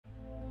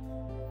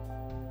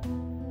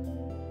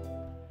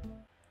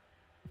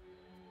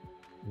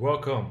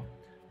Welcome.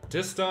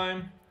 This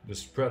time, the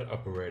spread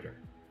operator.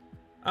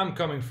 I'm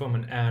coming from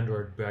an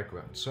Android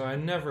background, so I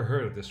never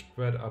heard of the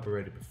spread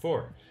operator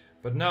before.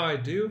 But now I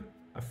do.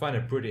 I find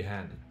it pretty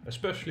handy,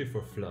 especially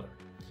for Flutter.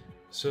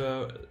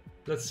 So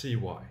let's see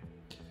why.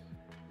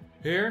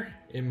 Here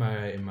in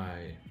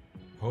my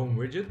home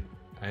widget,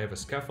 I have a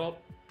scaffold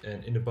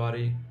and in the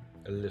body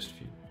a list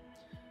view.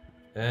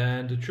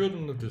 And the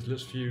children of this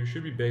list view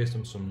should be based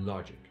on some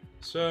logic.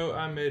 So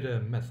I made a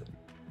method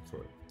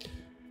for it.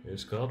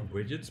 It's called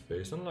widgets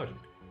based on logic.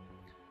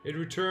 It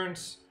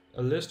returns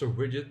a list of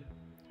widgets,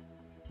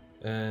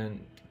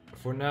 and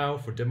for now,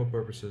 for demo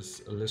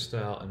purposes, a list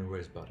style and a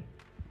raised body.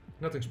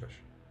 Nothing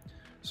special.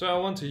 So I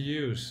want to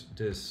use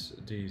this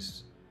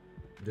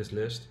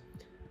list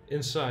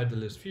inside the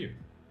list view.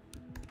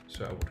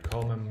 So I would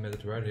call my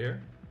method right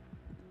here,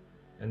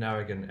 and now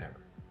I get an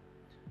error.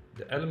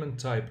 The element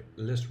type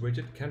list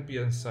widget can't be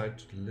assigned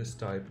to the list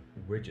type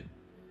widget,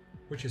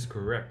 which is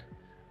correct.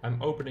 I'm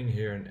opening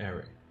here an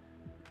array,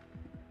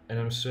 and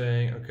I'm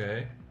saying,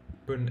 okay,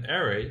 put an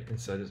array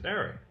inside this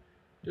array.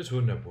 This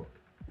wouldn't have worked.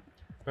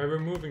 By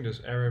removing this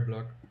array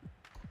block,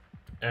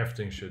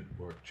 everything should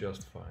work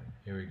just fine.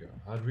 Here we go.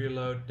 Hard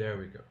reload, there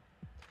we go.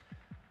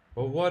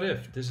 But what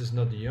if this is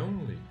not the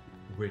only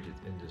widget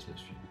in this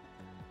list view?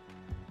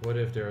 What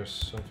if there's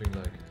something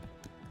like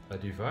a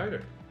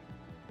divider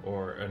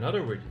or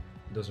another widget?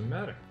 Doesn't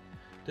matter.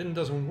 Then it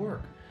doesn't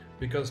work,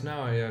 because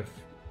now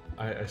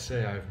I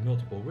say I have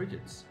multiple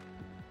widgets,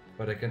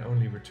 but I can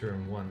only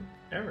return one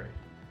array.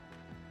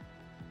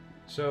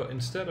 So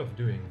instead of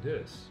doing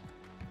this,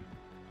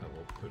 I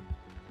will put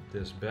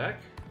this back.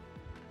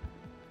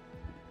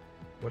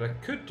 What I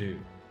could do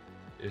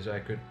is I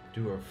could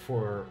do a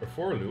for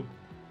loop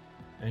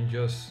and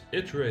just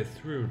iterate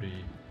through the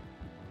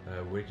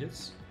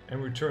widgets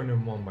and return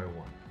them one by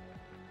one.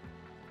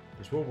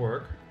 This will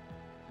work,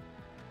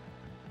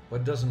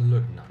 but doesn't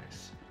look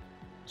nice.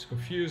 It's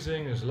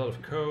confusing, there's a lot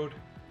of code.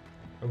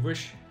 I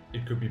wish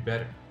it could be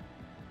better.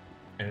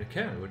 And it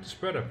can with the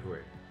spread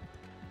operator.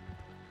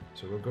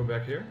 So we'll go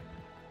back here.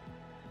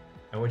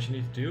 And what you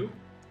need to do,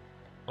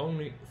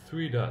 only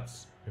 3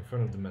 dots in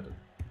front of the method.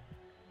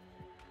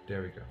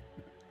 There we go.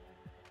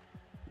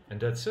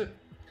 And that's it.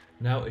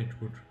 Now it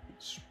would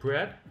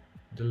spread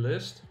the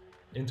list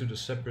into the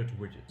separate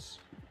widgets.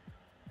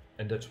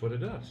 And that's what it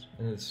does.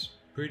 And it's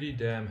pretty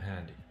damn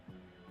handy.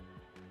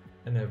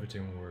 And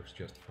everything works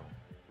just fine.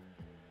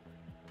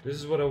 This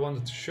is what I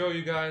wanted to show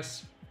you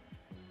guys.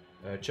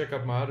 Check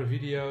out my other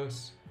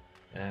videos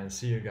and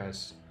see you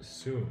guys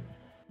soon.